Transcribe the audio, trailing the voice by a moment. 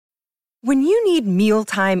When you need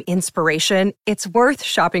mealtime inspiration, it's worth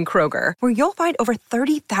shopping Kroger, where you'll find over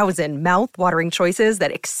 30,000 mouth-watering choices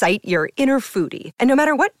that excite your inner foodie. And no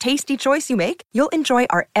matter what tasty choice you make, you'll enjoy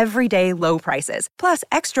our everyday low prices, plus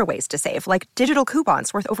extra ways to save, like digital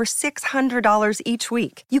coupons worth over $600 each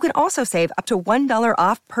week. You can also save up to $1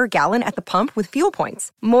 off per gallon at the pump with fuel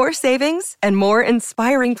points. More savings and more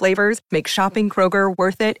inspiring flavors make shopping Kroger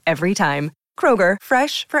worth it every time. Kroger,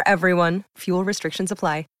 fresh for everyone. Fuel restrictions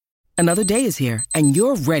apply. Another day is here, and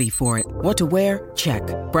you're ready for it. What to wear? Check.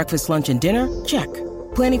 Breakfast, lunch, and dinner? Check.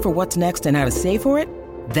 Planning for what's next and how to save for it?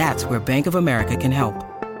 That's where Bank of America can help.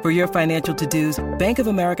 For your financial to-dos, Bank of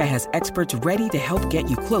America has experts ready to help get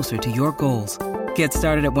you closer to your goals. Get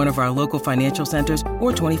started at one of our local financial centers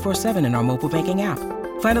or 24/7 in our mobile banking app.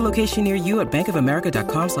 Find a location near you at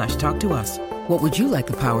bankofamerica.com/talktous. What would you like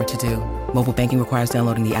the power to do? Mobile banking requires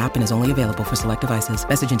downloading the app and is only available for select devices.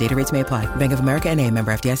 Message and data rates may apply. Bank of America N.A.,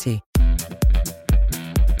 member FDIC.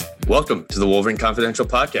 Welcome to the Wolverine Confidential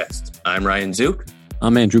Podcast. I'm Ryan Zook.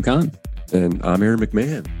 I'm Andrew Kahn. And I'm Aaron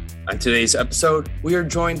McMahon. On today's episode, we are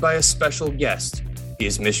joined by a special guest. He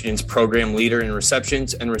is Michigan's program leader in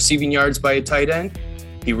receptions and receiving yards by a tight end.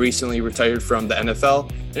 He recently retired from the NFL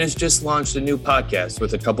and has just launched a new podcast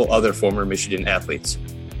with a couple other former Michigan athletes.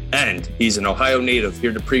 And he's an Ohio native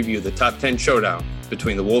here to preview the top 10 showdown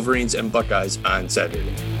between the Wolverines and Buckeyes on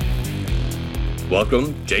Saturday.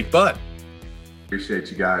 Welcome, Jake Butt.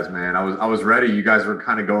 Appreciate you guys, man. I was ready. You guys were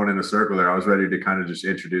kind of going in a circle there. I was ready to kind of just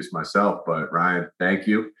introduce myself, but Ryan, thank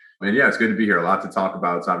you. And yeah, it's good to be here. A lot to talk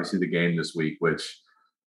about. It's obviously the game this week, which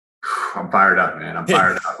I'm fired up, man. I'm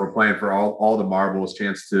fired up. We're playing for all the marbles.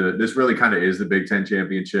 This really kind of is the Big Ten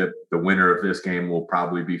championship. The winner of this game will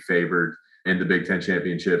probably be favored in the Big Ten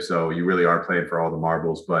championship. So you really are playing for all the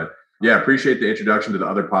marbles. But yeah, appreciate the introduction to the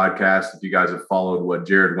other podcast. If you guys have followed what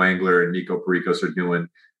Jared Wangler and Nico Pericos are doing,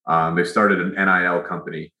 they've started an NIL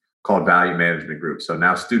company called Value Management Group. So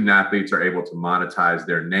now student athletes are able to monetize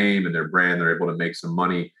their name and their brand. They're able to make some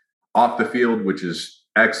money off the field, which is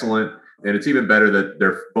excellent. And it's even better that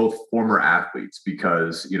they're both former athletes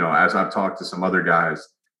because, you know, as I've talked to some other guys,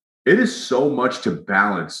 it is so much to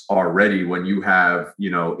balance already when you have,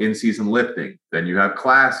 you know, in-season lifting, then you have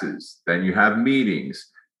classes, then you have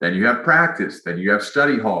meetings, then you have practice, then you have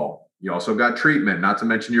study hall. You also got treatment, not to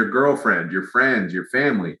mention your girlfriend, your friends, your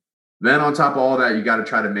family. Then on top of all that, you got to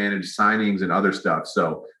try to manage signings and other stuff.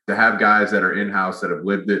 So to have guys that are in-house that have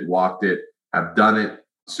lived it, walked it, have done it,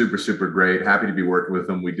 super, super great. Happy to be working with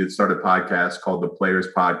them. We did start a podcast called the Players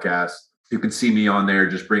Podcast. You can see me on there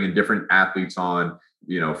just bringing different athletes on,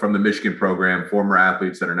 you know, from the Michigan program, former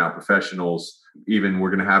athletes that are now professionals. Even we're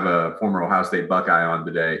going to have a former Ohio State Buckeye on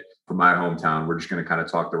today from my hometown. We're just going to kind of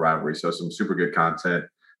talk the rivalry. So some super good content.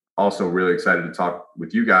 Also really excited to talk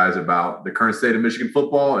with you guys about the current state of Michigan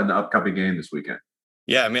football and the upcoming game this weekend.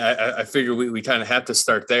 Yeah, I mean, I figure we kind of have to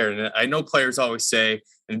start there. And I know players always say,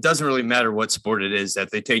 and it doesn't really matter what sport it is,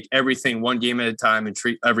 that they take everything one game at a time and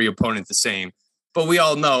treat every opponent the same. But we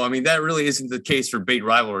all know, I mean, that really isn't the case for big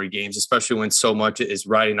rivalry games, especially when so much is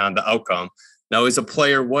riding on the outcome. Now, as a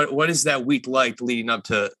player, what is that week like leading up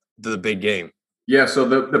to the big game? Yeah, so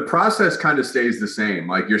the process kind of stays the same.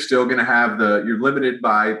 Like you're still going to have you're limited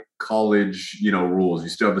by college, you know, rules. You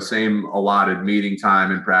still have the same allotted meeting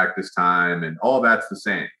time and practice time and all that's the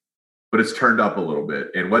same, but it's turned up a little bit.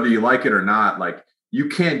 And whether you like it or not, like you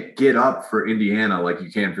can't get up for Indiana like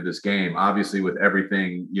you can for this game, obviously with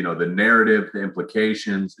everything, you know, the narrative, the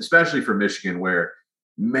implications, especially for Michigan where,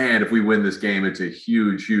 man, if we win this game, it's a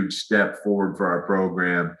huge, huge step forward for our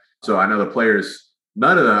program. So I know the players,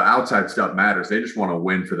 none of the outside stuff matters. They just want to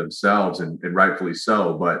win for themselves and rightfully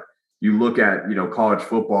so. But you look at, you know, college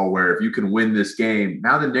football where if you can win this game,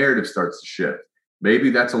 now the narrative starts to shift. Maybe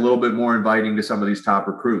that's a little bit more inviting to some of these top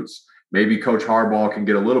recruits. Maybe Coach Harbaugh can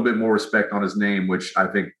get a little bit more respect on his name, which I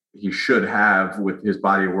think he should have with his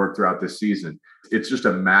body of work throughout this season. It's just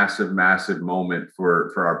a massive, massive moment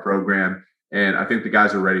for our program. And I think the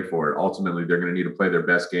guys are ready for it. Ultimately, they're going to need to play their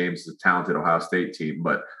best games. It's a talented Ohio State team.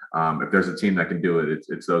 But if there's a team that can do it,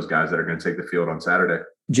 it's those guys that are going to take the field on Saturday.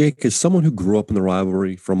 Jake, as someone who grew up in the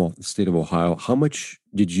rivalry from the state of Ohio, how much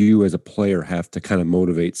did you as a player have to kind of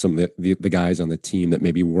motivate some of the guys on the team that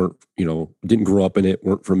maybe weren't, you know, didn't grow up in it,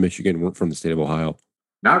 weren't from Michigan, weren't from the state of Ohio?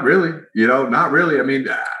 Not really. You know, not really. I mean,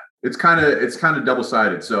 it's kind of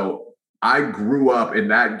double-sided. So I grew up in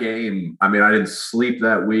that game. I mean, I didn't sleep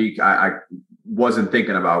that week. I wasn't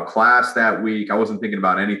thinking about class that week. I wasn't thinking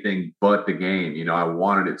about anything but the game. You know, I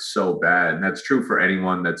wanted it so bad. And that's true for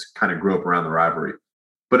anyone that's kind of grew up around the rivalry.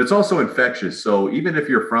 But it's also infectious. So even if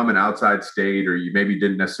you're from an outside state or you maybe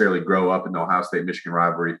didn't necessarily grow up in the Ohio State-Michigan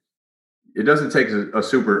rivalry, it doesn't take a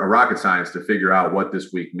rocket science to figure out what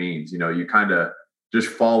this week means. You kind of just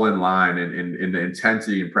fall in line, and the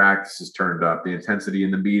intensity in practice is turned up. The intensity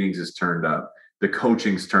in the meetings is turned up. The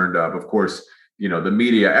coaching's turned up. Of course, the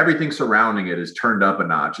media, everything surrounding it is turned up a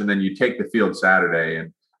notch. And then you take the field Saturday,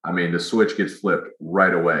 and I mean, the switch gets flipped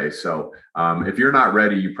right away. So if you're not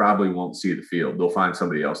ready, you probably won't see the field. They'll find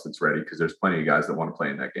somebody else that's ready, because there's plenty of guys that want to play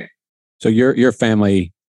in that game. So your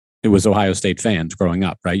family, it was Ohio State fans growing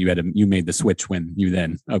up, right? You made the switch when you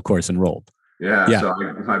then, of course, enrolled. Yeah. So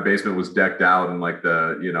my basement was decked out in like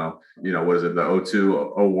the, what is it? The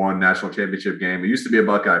 02-01 national championship game. I used to be a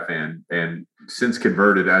Buckeye fan, and since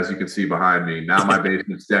converted, as you can see behind me, now my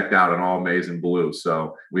basement's decked out in all maize and blue.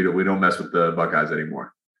 So we don't mess with the Buckeyes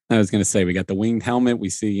anymore. I was going to say, we got the winged helmet. We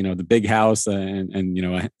see, the big house and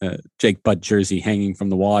Jake Butt jersey hanging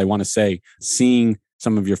from the wall. I want to say, seeing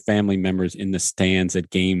some of your family members in the stands at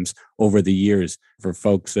games over the years. For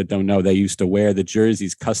folks that don't know, they used to wear the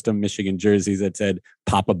jerseys, custom Michigan jerseys that said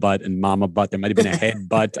Papa Butt and Mama Butt. There might have been a head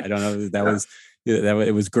butt. I don't know.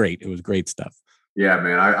 It was great. It was great stuff. Yeah,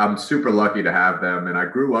 man, I'm super lucky to have them. And I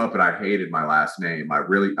grew up and I hated my last name. I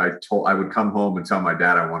would come home and tell my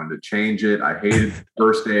dad I wanted to change it. I hated the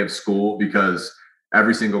first day of school because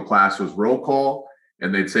every single class was roll call,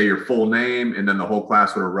 and they'd say your full name, and then the whole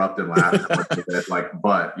class would erupt and laugh like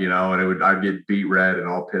butt, and I'd get beat red and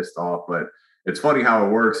all pissed off. But it's funny how it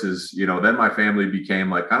works is, then my family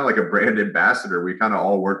became kind of like a brand ambassador. We kind of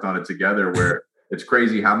all worked on it together, where it's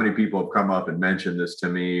crazy how many people have come up and mentioned this to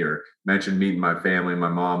me, or mentioned meeting my family, my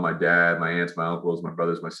mom, my dad, my aunts, my uncles, my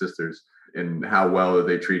brothers, my sisters, and how well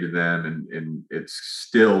they treated them. And it's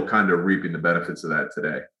still kind of reaping the benefits of that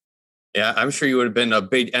today. Yeah, I'm sure you would have been a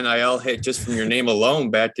big NIL hit just from your name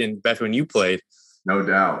alone back when you played. No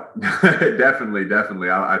doubt. Definitely.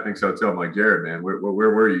 I think so too. I'm like, Jared, man, where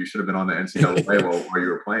were you? You should have been on the NCAA while you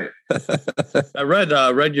were playing. I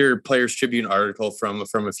read your Players Tribune article from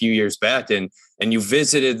a few years back, and you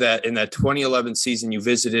visited that in that 2011 season. You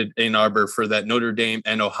visited Ann Arbor for that Notre Dame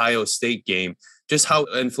and Ohio State game. Just how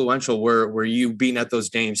influential were you being at those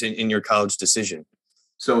games in your college decision?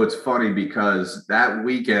 So it's funny because that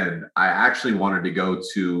weekend, I actually wanted to go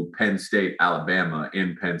to Penn State, Alabama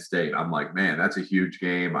in Penn State. I'm like, man, that's a huge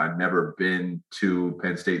game. I've never been to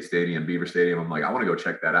Penn State Stadium, Beaver Stadium. I'm like, I want to go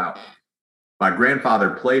check that out. My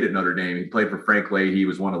grandfather played at Notre Dame. He played for Frank Leahy. He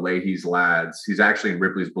was one of Leahy's lads. He's actually in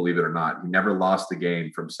Ripley's, believe it or not. He never lost a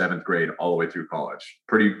game from 7th grade all the way through college.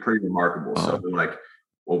 Pretty remarkable. Oh. So they're like,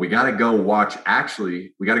 well, we got to go watch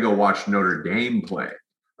Notre Dame play.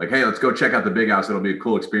 Like, hey, let's go check out the big house. It'll be a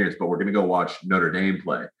cool experience, but we're going to go watch Notre Dame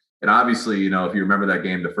play. And obviously, if you remember that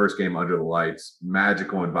game, the first game under the lights,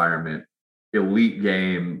 magical environment, elite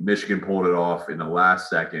game. Michigan pulled it off in the last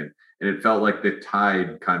second. And it felt like the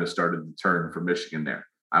tide kind of started to turn for Michigan there.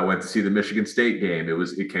 I went to see the Michigan State game.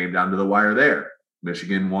 It came down to the wire there.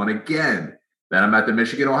 Michigan won again. Then I'm at the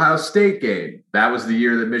Michigan-Ohio State game. That was the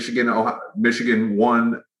year that Michigan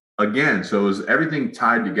won again. So it was everything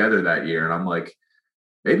tied together that year. And I'm like,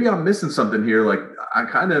 maybe I'm missing something here. Like, I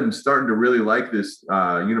kind of am starting to really like this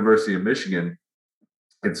University of Michigan.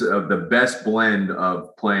 It's the best blend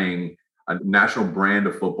of playing a national brand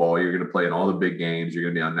of football. You're going to play in all the big games. You're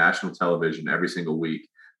going to be on national television every single week.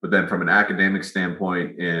 But then from an academic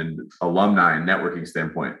standpoint and alumni and networking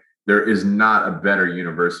standpoint, there is not a better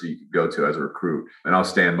university you could go to as a recruit. And I'll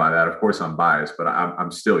stand by that. Of course, I'm biased, but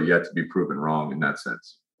I'm still yet to be proven wrong in that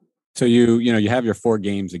sense. So you have your 4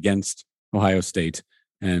 games against Ohio State.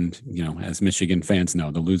 And, as Michigan fans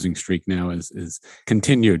know, the losing streak now is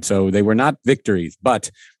continued. So they were not victories,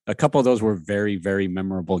 but a couple of those were very, very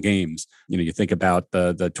memorable games. You think about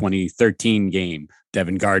the 2013 game,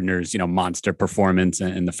 Devin Gardner's, monster performance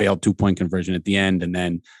and the failed 2-point conversion at the end. And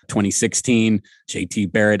then 2016,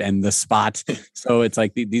 JT Barrett and the spot. So it's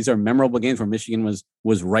like these are memorable games where Michigan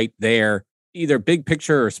was right there. Either big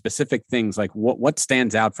picture or specific things, like what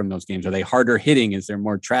stands out from those games? Are they harder hitting? Is there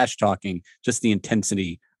more trash talking? Just the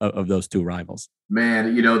intensity of those two rivals.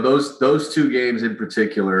 Man, those 2 games in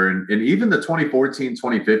particular, and even the 2014,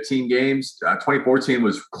 2015 games, 2014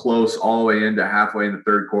 was close all the way into halfway in the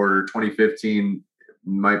third quarter. 2015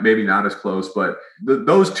 maybe not as close, but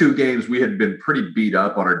those 2 games, we had been pretty beat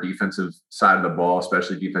up on our defensive side of the ball,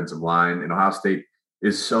 especially defensive line. And Ohio State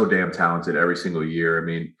is so damn talented every single year. I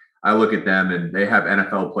mean, I look at them and they have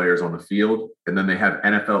NFL players on the field, and then they have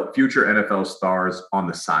future NFL stars on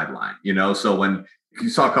the sideline, so when you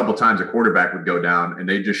saw a couple of times a quarterback would go down and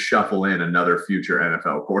they just shuffle in another future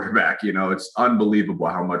NFL quarterback, it's unbelievable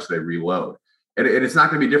how much they reload. And it's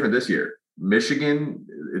not going to be different this year. Michigan,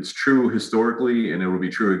 it's true historically, and it will be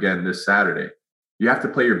true again this Saturday. you have to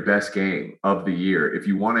play your best game of the year if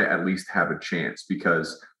you want to at least have a chance,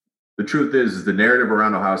 because the truth is the narrative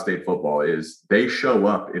around Ohio State football is they show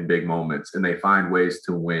up in big moments and they find ways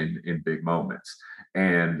to win in big moments.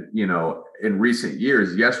 And, in recent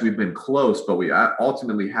years, yes, we've been close, but we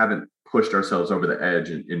ultimately haven't pushed ourselves over the edge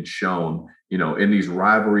and shown, in these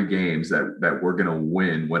rivalry games that we're going to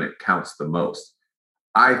win when it counts the most.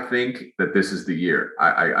 I think that this is the year.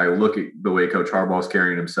 I look at the way Coach Harbaugh is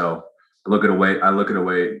carrying himself. I look at the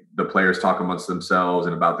way the players talk amongst themselves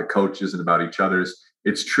and about the coaches and about each other's.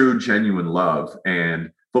 It's true, genuine love. And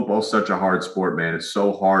football's such a hard sport, man. It's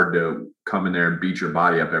so hard to come in there and beat your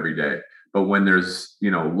body up every day. But when there's,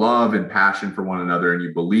 love and passion for one another and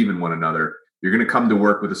you believe in one another, you're going to come to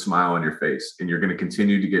work with a smile on your face and you're going to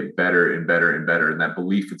continue to get better and better and better. And that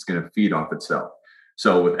belief, it's going to feed off itself.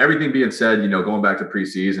 So with everything being said, going back to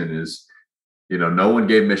preseason is, no one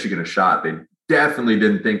gave Michigan a shot. They definitely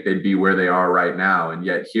didn't think they'd be where they are right now. And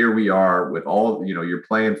yet here we are with all, you're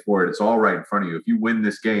playing for it. It's all right in front of you. If you win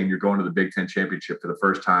this game, you're going to the Big Ten championship for the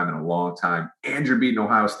first time in a long time. And you're beating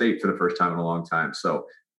Ohio State for the first time in a long time. So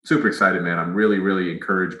super excited, man. I'm really, really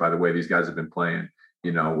encouraged by the way these guys have been playing.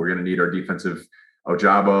 We're going to need our defensive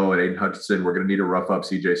Ojabo and Aiden Hutchinson. We're going to need to rough up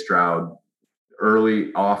CJ Stroud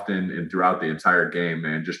early, often, and throughout the entire game,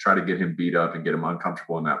 man. Just try to get him beat up and get him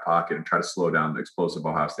uncomfortable in that pocket and try to slow down the explosive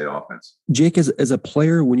Ohio State offense. Jake, as a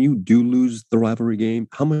player, when you do lose the rivalry game,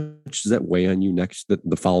 how much does that weigh on you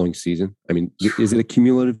the following season? I mean, is it a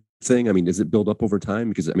cumulative thing? I mean, does it build up over time?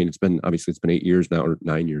 Because it's been 8 years now, or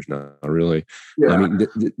 9 years now, really. Yeah. I mean,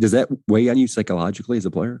 does that weigh on you psychologically as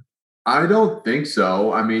a player? I don't think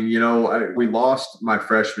so. I mean, we lost my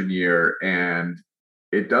freshman year, and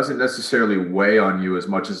it doesn't necessarily weigh on you as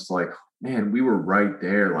much as like, man, we were right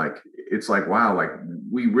there. Like, it's like, wow, like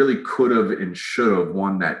we really could have and should have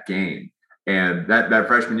won that game. And that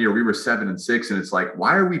freshman year, we were 7-6, and it's like,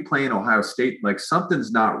 why are we playing Ohio State? Like,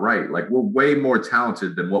 something's not right. Like, we're way more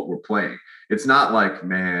talented than what we're playing. It's not like,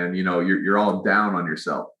 man, you're all down on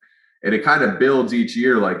yourself. And it kind of builds each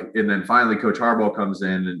year. Like, and then finally Coach Harbaugh comes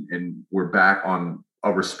in and we're back on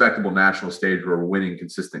a respectable national stage where we're winning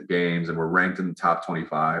consistent games and we're ranked in the top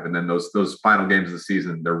 25. And then those final games of the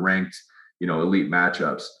season, they're ranked, elite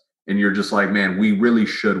matchups. And you're just like, man, we really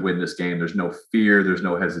should win this game. There's no fear. There's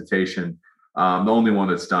no hesitation. The only one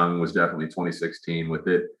that stung was definitely 2016 with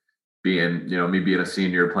it being, me being a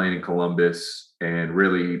senior playing in Columbus, and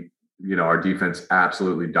really, our defense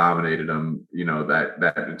absolutely dominated them,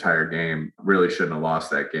 that entire game. Really shouldn't have lost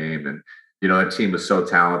that game. And, that team was so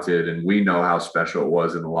talented, and we know how special it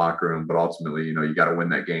was in the locker room, but ultimately, you got to win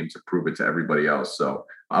that game to prove it to everybody else. So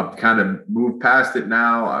I've kind of moved past it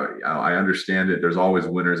now. I understand it. There's always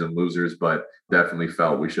winners and losers, but definitely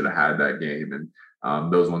felt we should have had that game.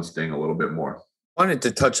 And those ones sting a little bit more. I wanted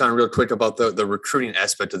to touch on real quick about the recruiting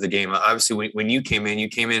aspect of the game. Obviously, when you came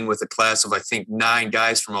in with a class of, I think, 9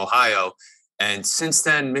 guys from Ohio. And since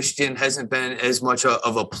then, Michigan hasn't been as much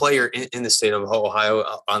of a player in the state of Ohio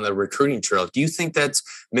on the recruiting trail. Do you think that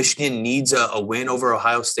Michigan needs a win over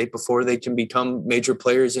Ohio State before they can become major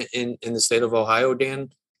players in the state of Ohio,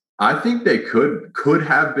 Dan? I think they could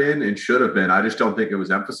have been and should have been. I just don't think it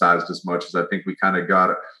was emphasized as much as I think we kind of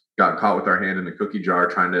got caught with our hand in the cookie jar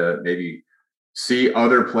trying to maybe see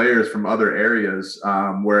other players from other areas.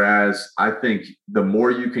 Whereas I think the more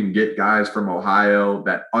you can get guys from Ohio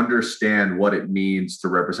that understand what it means to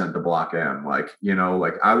represent the Block M,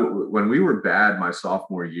 when we were bad my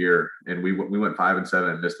sophomore year and we went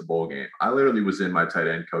 5-7 and missed a bowl game, I literally was in my tight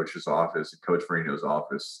end coach's office, Coach Farino's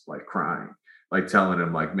office, like crying, like telling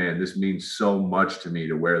him, like, man, this means so much to me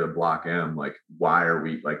to wear the Block M. Like, why are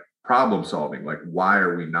we problem solving? Like, why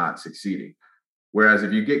are we not succeeding? Whereas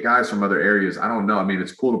if you get guys from other areas, I don't know. I mean,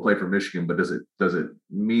 it's cool to play for Michigan, but does it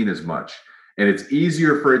mean as much? And it's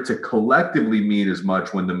easier for it to collectively mean as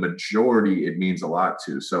much when the majority it means a lot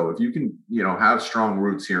to. So if you can, have strong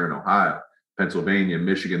roots here in Ohio, Pennsylvania,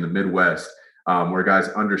 Michigan, the Midwest, where guys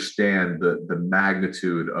understand the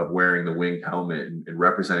magnitude of wearing the winged helmet and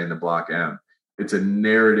representing the Block M, it's a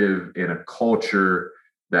narrative and a culture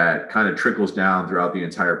that kind of trickles down throughout the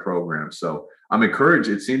entire program. So I'm encouraged.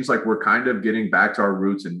 It seems like we're kind of getting back to our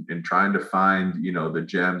roots and trying to find, the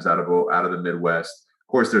gems out of the Midwest. Of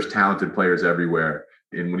course, there's talented players everywhere.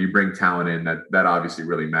 And when you bring talent in, that obviously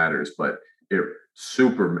really matters. But it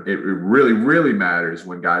really, really matters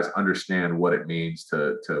when guys understand what it means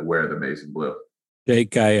to wear the maize and blue.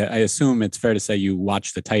 Jake, I assume it's fair to say you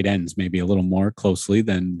watch the tight ends maybe a little more closely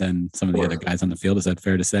than some of the other guys on the field. Is that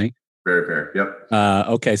fair to say? Very fair. Yep.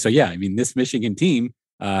 Okay. So yeah, I mean, this Michigan team,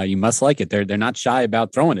 you must like it. They're not shy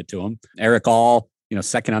about throwing it to them. Eric All,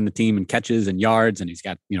 second on the team in catches and yards, and he's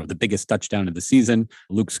got, the biggest touchdown of the season.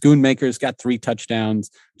 Luke Schoonmaker's got 3 touchdowns.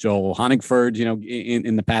 Joel Honigford,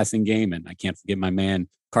 in the passing game. And I can't forget my man,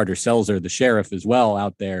 Carter Selzer, the sheriff, as well,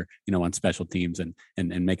 out there, on special teams and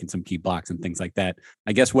making some key blocks and things like that.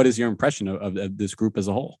 I guess, what is your impression of this group as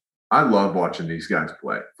a whole? I love watching these guys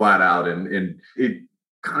play flat out. And it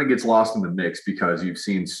kind of gets lost in the mix because you've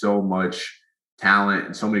seen so much talent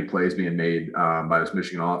and so many plays being made by this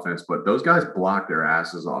Michigan offense, but those guys block their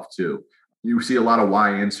asses off too. You see a lot of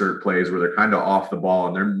Y insert plays where they're kind of off the ball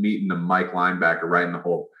and they're meeting the Mike linebacker right in the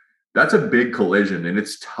hole. That's a big collision and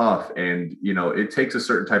it's tough. And, it takes a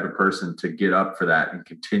certain type of person to get up for that and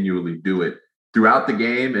continually do it throughout the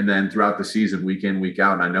game and then throughout the season, week in, week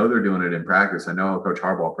out. And I know they're doing it in practice. I know how Coach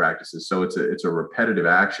Harbaugh practices. So it's a repetitive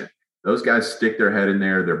action. Those guys stick their head in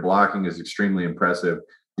there. Their blocking is extremely impressive.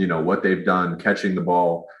 What they've done catching the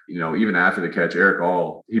ball, even after the catch, Eric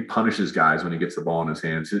All, he punishes guys when he gets the ball in his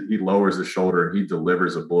hands. He lowers the shoulder and he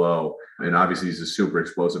delivers a blow. And obviously he's a super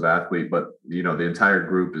explosive athlete, but the entire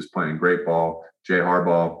group is playing great ball. Jay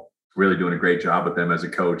Harbaugh really doing a great job with them as a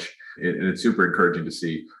coach. And it's super encouraging to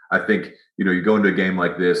see. I think, you go into a game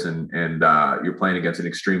like this and you're playing against an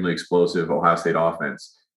extremely explosive Ohio State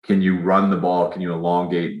offense. Can you run the ball? Can you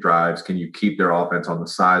elongate drives? Can you keep their offense on the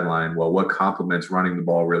sideline? Well, what complements running the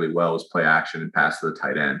ball really well is play action and pass to the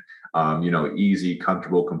tight end. Easy,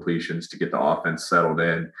 comfortable completions to get the offense settled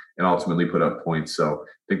in and ultimately put up points. So I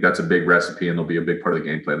think that's a big recipe and they'll be a big part of the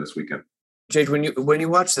game plan this weekend. Jake, when you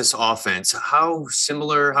watch this offense, how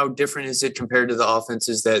different is it compared to the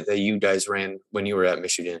offenses that you guys ran when you were at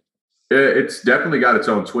Michigan? It's definitely got its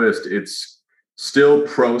own twist. It's still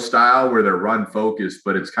pro style where they're run focused,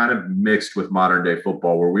 but it's kind of mixed with modern day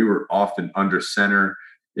football where we were often under center.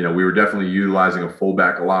 We were definitely utilizing a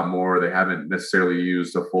fullback a lot more. They haven't necessarily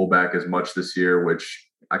used a fullback as much this year, which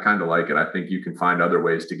I kind of like it. I think you can find other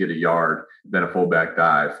ways to get a yard than a fullback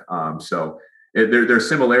dive. There's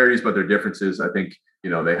similarities, but there are differences. I think,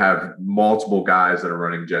 they have multiple guys that are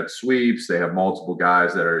running jet sweeps. They have multiple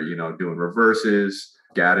guys that are, doing reverses.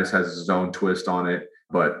 Gaddis has his own twist on it.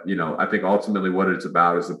 But, I think ultimately what it's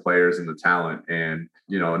about is the players and the talent. And,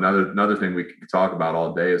 another thing we could talk about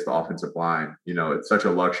all day is the offensive line. It's such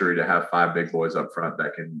a luxury to have 5 big boys up front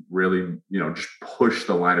that can really, just push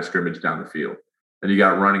the line of scrimmage down the field. And you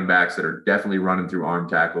got running backs that are definitely running through arm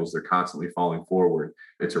tackles. They're constantly falling forward.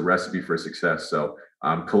 It's a recipe for success. So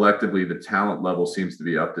collectively, the talent level seems to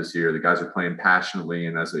be up this year. The guys are playing passionately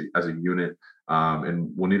and as a unit.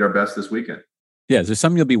 And we'll need our best this weekend. Yeah, is there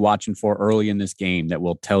something you'll be watching for early in this game that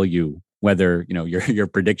will tell you whether your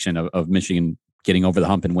prediction of Michigan getting over the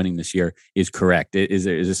hump and winning this year is correct? Is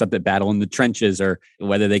there something, battle in the trenches, or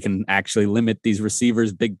whether they can actually limit these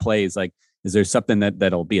receivers' big plays? Like, is there something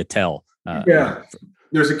that'll be a tell?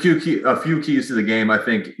 There's a few keys to the game. I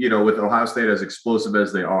think, with Ohio State as explosive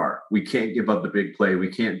as they are, we can't give up the big play.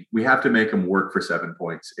 We have to make them work for 7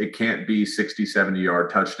 points. It can't be 60,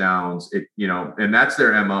 70-yard touchdowns. And that's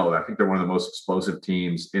their MO. I think they're one of the most explosive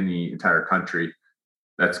teams in the entire country.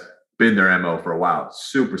 That's been their MO for a while.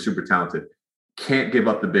 Super, super talented. Can't give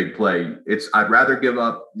up the big play. I'd rather give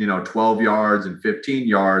up, 12 yards and 15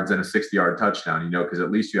 yards than a 60-yard touchdown, because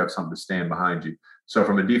at least you have something to stand behind you. So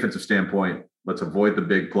from a defensive standpoint, let's avoid the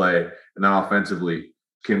big play. And then offensively,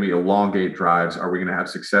 can we elongate drives? Are we going to have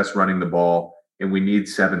success running the ball? And we need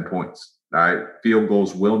 7 points. All right. Field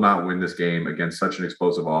goals will not win this game against such an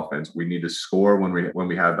explosive offense. We need to score when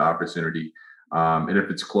we have the opportunity. And if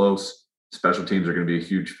it's close, special teams are going to be a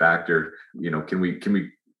huge factor. Can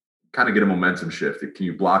we kind of get a momentum shift? Can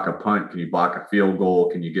you block a punt? Can you block a field goal?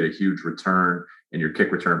 Can you get a huge return in your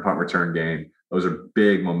kick return, punt return game? Those are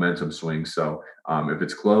big momentum swings. So if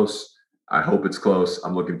it's close, I hope it's close.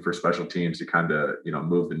 I'm looking for special teams to kind of,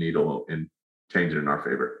 move the needle and change it in our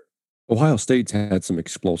favor. Ohio State's had some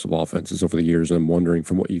explosive offenses over the years. And I'm wondering,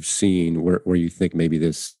 from what you've seen, where you think maybe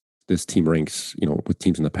this team ranks, with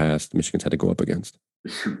teams in the past Michigan's had to go up against.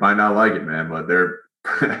 You might not like it, man, but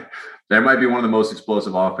there might be one of the most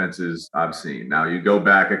explosive offenses I've seen. Now, you go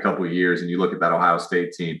back a couple of years and you look at that Ohio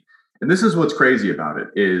State team, and this is what's crazy about it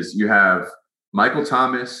is you have Michael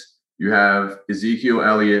Thomas, you have Ezekiel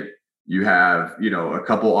Elliott, you have, a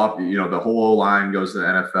couple off, the whole O-line goes to the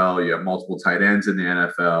NFL. You have multiple tight ends in the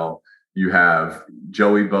NFL. You have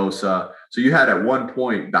Joey Bosa. So you had at one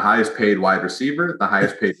point the highest paid wide receiver, the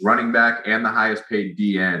highest paid running back, and the highest paid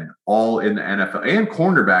DN all in the NFL, and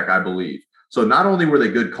cornerback, I believe. So not only were they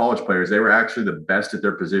good college players, they were actually the best at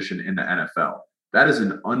their position in the NFL. That is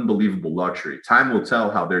an unbelievable luxury. Time will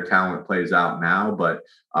tell how their talent plays out now, but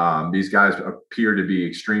these guys appear to be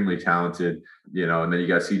extremely talented, and then you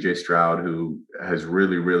got CJ Stroud, who has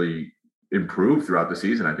really, really improve throughout the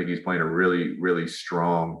season. I think he's playing a really, really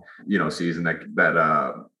strong, season.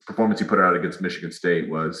 That performance he put out against Michigan State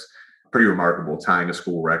was pretty remarkable, tying a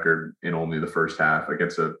school record in only the first half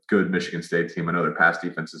against a good Michigan State team. I know their pass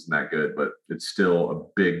defense isn't that good, but it's still a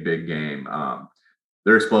big, big game.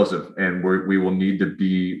 They're explosive, and we will need to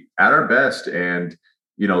be at our best. And,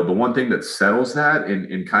 the one thing that settles that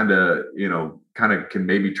and kind of can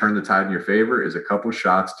maybe turn the tide in your favor is a couple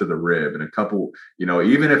shots to the rib and a couple,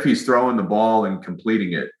 even if he's throwing the ball and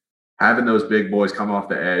completing it, having those big boys come off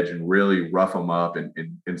the edge and really rough him up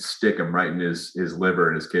and stick him right in his liver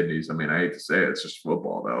and his kidneys. I mean, I hate to say it, it's just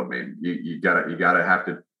football though. I mean, you gotta have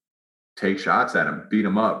to take shots at him, beat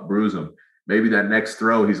him up, bruise him. Maybe that next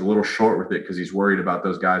throw, he's a little short with it because he's worried about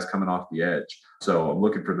those guys coming off the edge. So I'm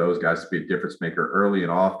looking for those guys to be a difference maker early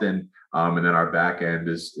and often. And then our back end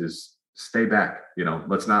is stay back.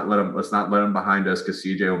 Let's not let them behind us because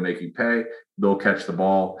CJ will make you pay. They'll catch the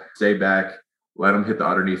ball, stay back, let them hit the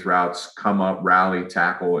underneath routes, come up, rally,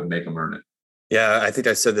 tackle, and make them earn it. Yeah, I think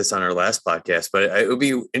I said this on our last podcast, but it would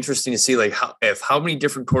be interesting to see how many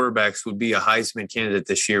different quarterbacks would be a Heisman candidate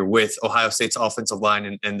this year with Ohio State's offensive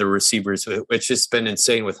line and the receivers. It's just been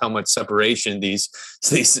insane with how much separation these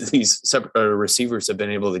receivers have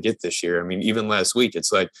been able to get this year. I mean, even last week,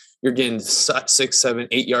 it's like you're getting 6, 7,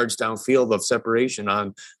 8 yards downfield of separation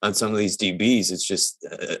on some of these DBs. It's just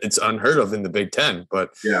it's unheard of in the Big Ten.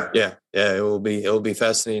 But yeah, it will be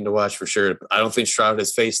fascinating to watch for sure. I don't think Stroud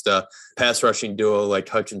has faced a pass rushing duo like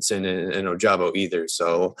Hutchinson and Ojabo either.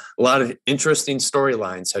 So a lot of interesting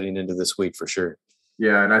storylines heading into this week for sure.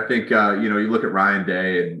 Yeah, and I think you look at Ryan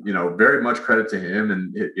Day, and very much credit to him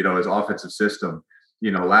and his offensive system.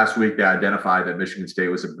 Last week they identified that Michigan State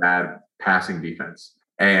was a bad passing defense.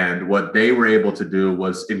 And what they were able to do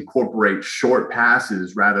was incorporate short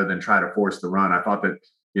passes rather than try to force the run. I thought that,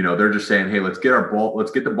 they're just saying, hey, let's get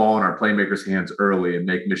the ball in our playmakers' hands early and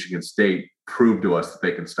make Michigan State prove to us that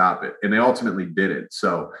they can stop it. And they ultimately did it.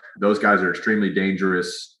 So those guys are extremely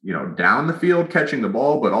dangerous, down the field catching the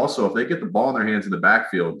ball, but also if they get the ball in their hands in the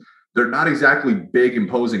backfield, they're not exactly big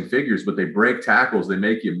imposing figures, but they break tackles, they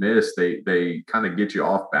make you miss, they kind of get you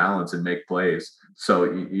off balance and make plays. So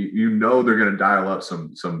they're going to dial up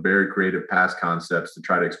some very creative pass concepts to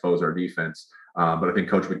try to expose our defense. But I think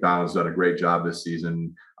Coach McDonald's done a great job this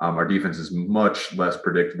season. Our defense is much less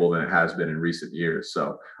predictable than it has been in recent years.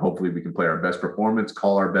 So hopefully we can play our best performance,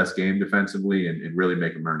 call our best game defensively, and really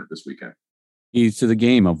make them earn it this weekend. Keys to the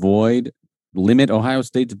game: limit Ohio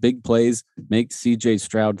State's big plays, make CJ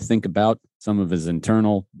Stroud think about some of his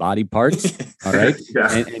internal body parts. All right.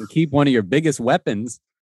 Yeah. And keep one of your biggest weapons,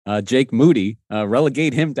 Jake Moody,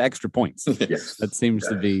 relegate him to extra points. Yes. That seems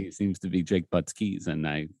to be Jake Butt's keys. And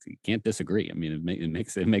I can't disagree. I mean,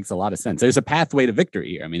 it makes a lot of sense. There's a pathway to victory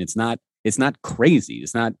here. I mean, it's not crazy.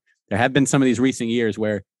 There have been some of these recent years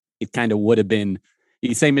where it kind of would have been,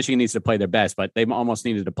 you say Michigan needs to play their best, but they almost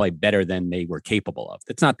needed to play better than they were capable of.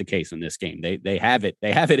 That's not the case in this game. They have it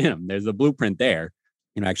in them. There's a blueprint there.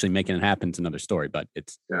 Actually making it happen is another story, but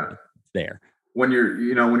it's there. When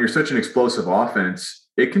you're such an explosive offense,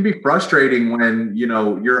 it can be frustrating when,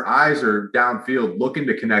 your eyes are downfield looking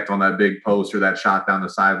to connect on that big post or that shot down the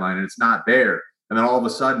sideline and it's not there. And then all of a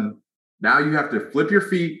sudden, now you have to flip your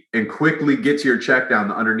feet and quickly get to your check down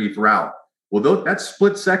the underneath route. Well, that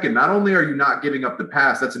split second, not only are you not giving up the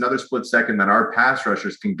pass, that's another split second that our pass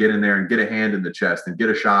rushers can get in there and get a hand in the chest and get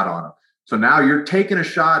a shot on them. So now you're taking a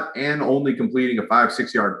shot and only completing a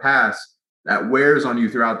 5-6 yard pass that wears on you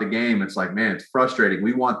throughout the game. It's like, man, it's frustrating.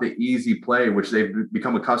 We want the easy play, which they've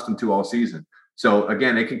become accustomed to all season. So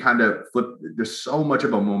again, it can kind of flip. There's so much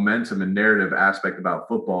of a momentum and narrative aspect about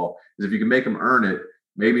football is if you can make them earn it,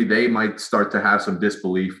 maybe they might start to have some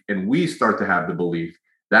disbelief and we start to have the belief.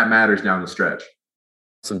 That matters down the stretch.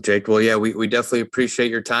 Awesome, Jake. Well, yeah, we definitely appreciate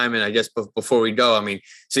your time. And I guess before we go, I mean,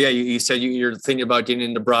 so yeah, you said you're thinking about getting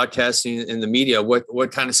into broadcasting in the media.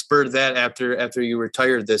 What kind of spurred that after you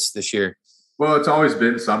retired this year? Well, it's always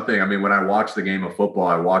been something. I mean, when I watch the game of football,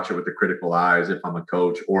 I watch it with the critical eyes. If I'm a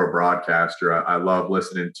coach or a broadcaster, I love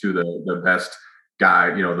listening to the best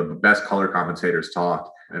guy, the best color commentators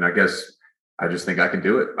talk. And I guess I just think I can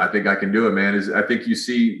do it. I think I can do it, man. I think you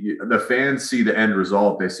see the fans see the end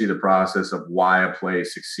result. They see the process of why a play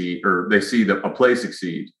succeed, or they see a play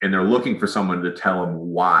succeed, and they're looking for someone to tell them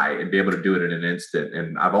why and be able to do it in an instant.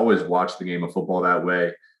 And I've always watched the game of football that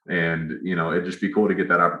way. And, it'd just be cool to get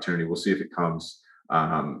that opportunity. We'll see if it comes,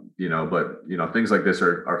 but things like this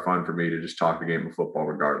are fun for me to just talk the game of football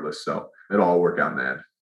regardless. So it'll all work out in the end.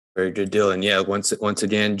 Very good deal. And yeah, once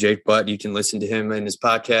again, Jake Butt, you can listen to him in his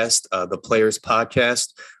podcast, the Players Podcast.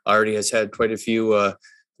 Already has had quite a few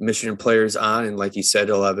Michigan players on. And like you said,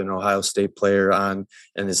 he'll have an Ohio State player on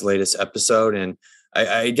in his latest episode. And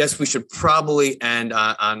I guess we should probably end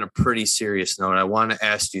on a pretty serious note. I want to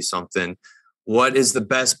ask you something. What is the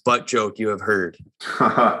best butt joke you have heard?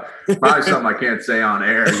 Probably something I can't say on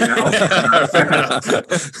air,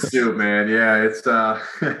 Dude, man. Yeah, it's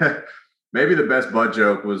maybe the best butt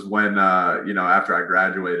joke was when, after I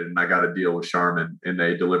graduated and I got a deal with Charmin and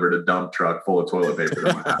they delivered a dump truck full of toilet paper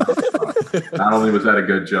to my house. Not only was that a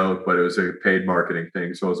good joke, but it was a paid marketing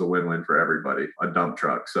thing. So it was a win-win for everybody, a dump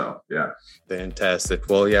truck. So, yeah. Fantastic.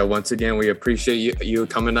 Well, yeah, once again, we appreciate you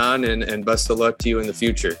coming on and best of luck to you in the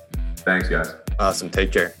future. Thanks, guys. Awesome.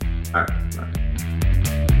 Take care. All right. Bye.